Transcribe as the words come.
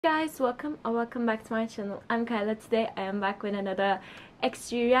Guys, welcome back to my channel. I'm Kayla. Today I am back with another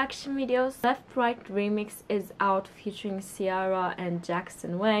XG reaction videos. Left Right Remix is out featuring CIARA and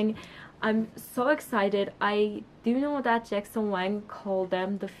Jackson Wang. I'm so excited. I do know that Jackson Wang called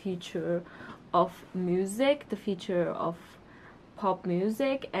them the future of music, the future of pop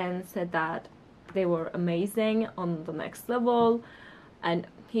music, and said that they were amazing on the next level, and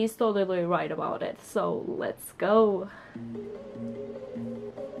he's totally right about it. So let's go.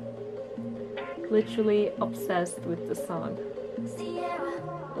 Literally obsessed with the song.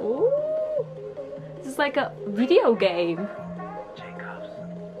 Oh, this is like a video game.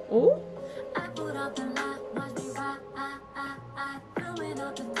 Oh.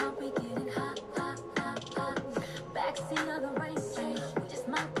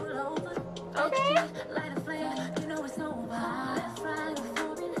 Okay.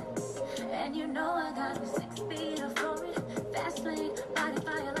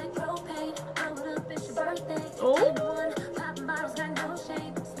 Oh.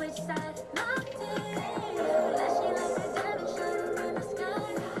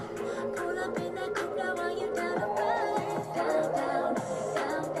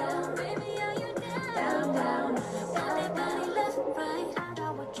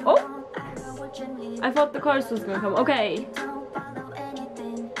 Oh, I thought the chorus was gonna come. Okay.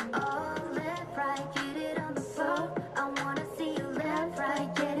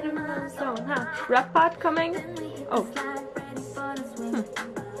 So, rap part coming. Oh.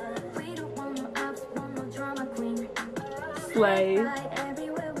 Slay.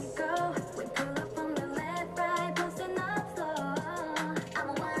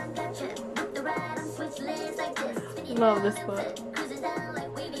 Love this part.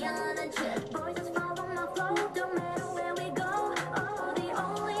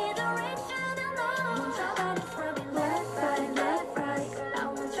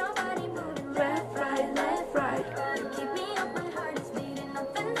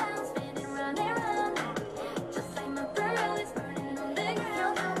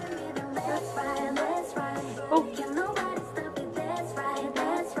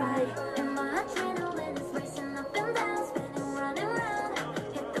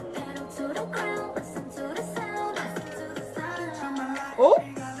 Oh.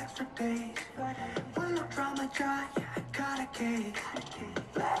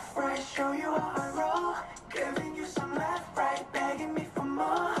 Left, right, show you how I roll. Giving you some left, right, begging me for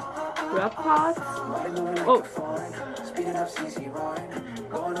more. Rap part. Oh. Speeding up, CC roaring.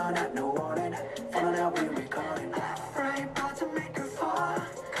 Going on at no warning. Falling out when we calling. Left, right, about to make her fall.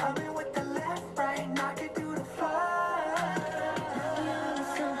 Coming with the left, right, knock it through the floor.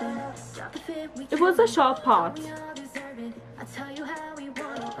 It was a short part. I tell you how we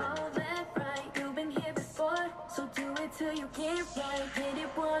want it. All left, right. You've been here before, so do it till you get right. Hit it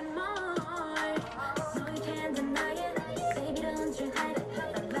one more. No, you can't deny it. Baby, don't you hide it.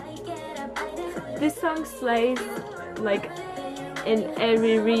 I like it, I bite it. This song slays like in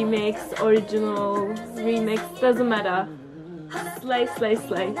every remix, original remix, doesn't matter. Slay, slay,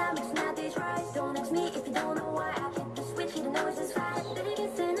 slay.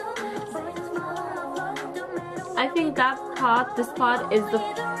 I think that part, this part is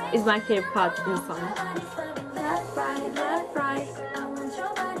my favorite part in the song. Left, right, left, right.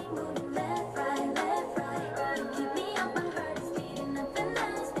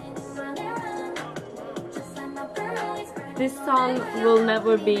 This song will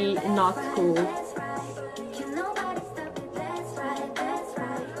never be not cool.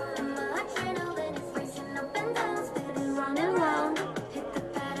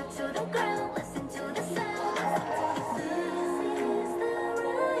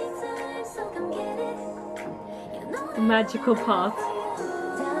 The magical part.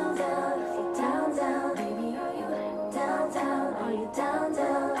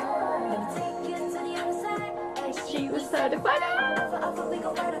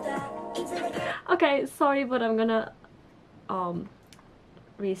 Okay, sorry, but I'm gonna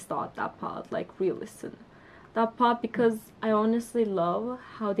restart that part, like re-listen that part, because I honestly love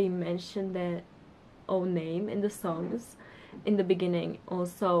how they mention their own name in the songs, in the beginning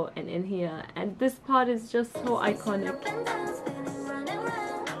also and in here, and this part is just so iconic.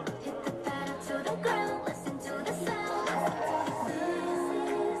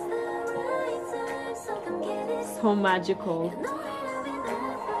 So magical.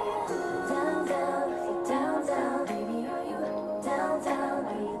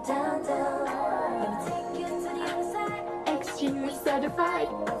 XG certified.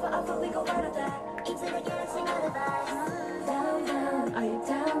 Are you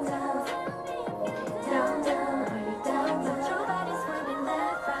down, down? Down, down, are you down, down?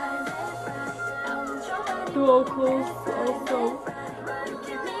 the vocals also.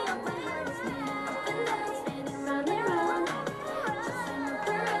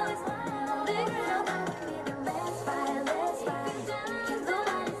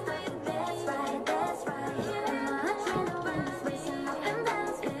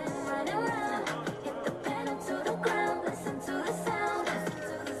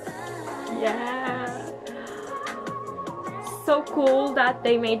 Yeah, so cool that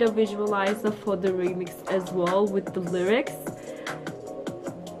they made a visualizer for the remix as well with the lyrics.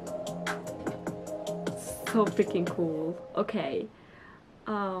 So freaking cool. Okay,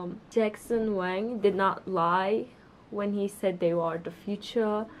 Jackson Wang did not lie when he said they are the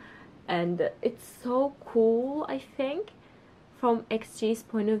future, and it's so cool, I think, from XG's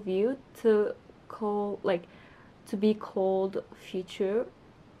point of view to be called future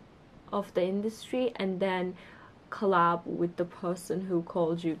of the industry and then collab with the person who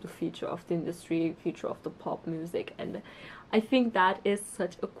called you the future of the industry, future of the pop music. And I think that is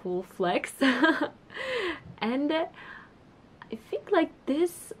such a cool flex. And I think like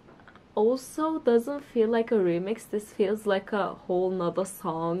this also doesn't feel like a remix. This feels like a whole nother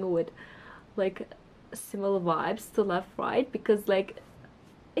song with like similar vibes to Left Right, because like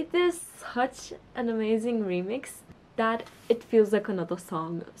it is such an amazing remix that it feels like another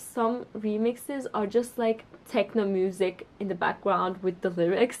song. Some remixes are just like techno music in the background with the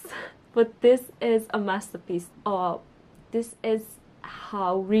lyrics, but this is a masterpiece. This is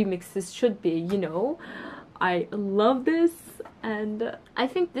how remixes should be, you know. I love this, and I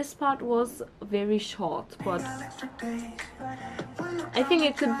think this part was very short, but I think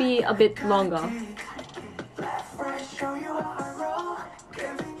it could be a bit longer.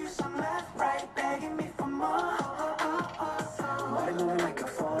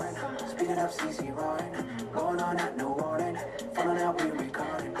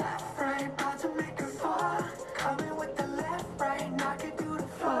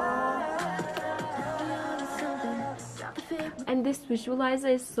 And this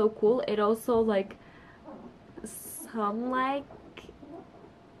visualizer is so cool. It also like some like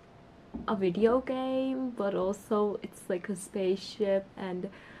a video game, but also it's like a spaceship, and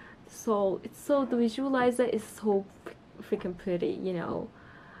so the visualizer is so freaking pretty, you know,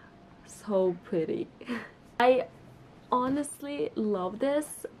 so pretty. I honestly love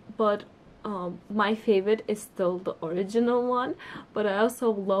this, but my favorite is still the original one, but I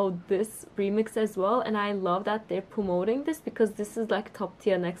also love this remix as well, and I love that they're promoting this because this is like top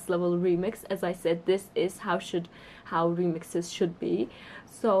tier next level remix. As I said, this is how remixes should be.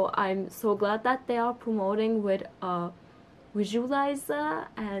 So I'm so glad that they are promoting with a visualizer,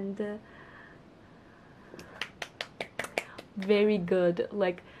 and very good.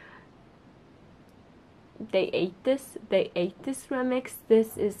 Like they ate this remix.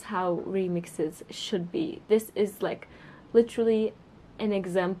 This is how remixes should be. This is like literally an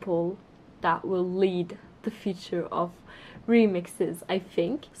example that will lead the future of remixes, I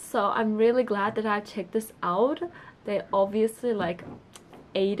think. So I'm really glad that I checked this out. They obviously like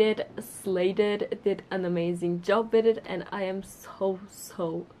ate it, slayed it, did an amazing job with it, and I am so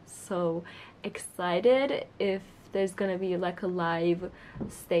excited if there's gonna be like a live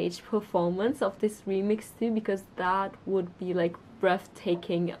stage performance of this remix too, because that would be like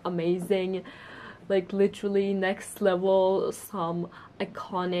breathtaking, amazing, like literally next level, some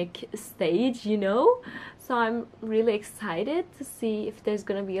iconic stage, you know. So I'm really excited to see if there's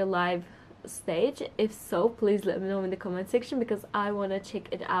gonna be a live stage. If so, please let me know in the comment section, because I want to check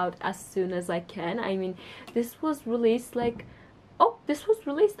it out as soon as I can. I mean, this was released like, oh, this was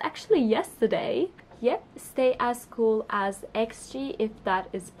released actually yesterday. Yeah, stay as cool as XG if that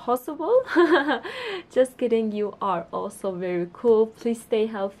is possible. Just kidding, you are also very cool. Please stay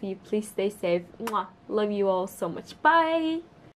healthy, please stay safe. Mwah. Love you all so much. Bye.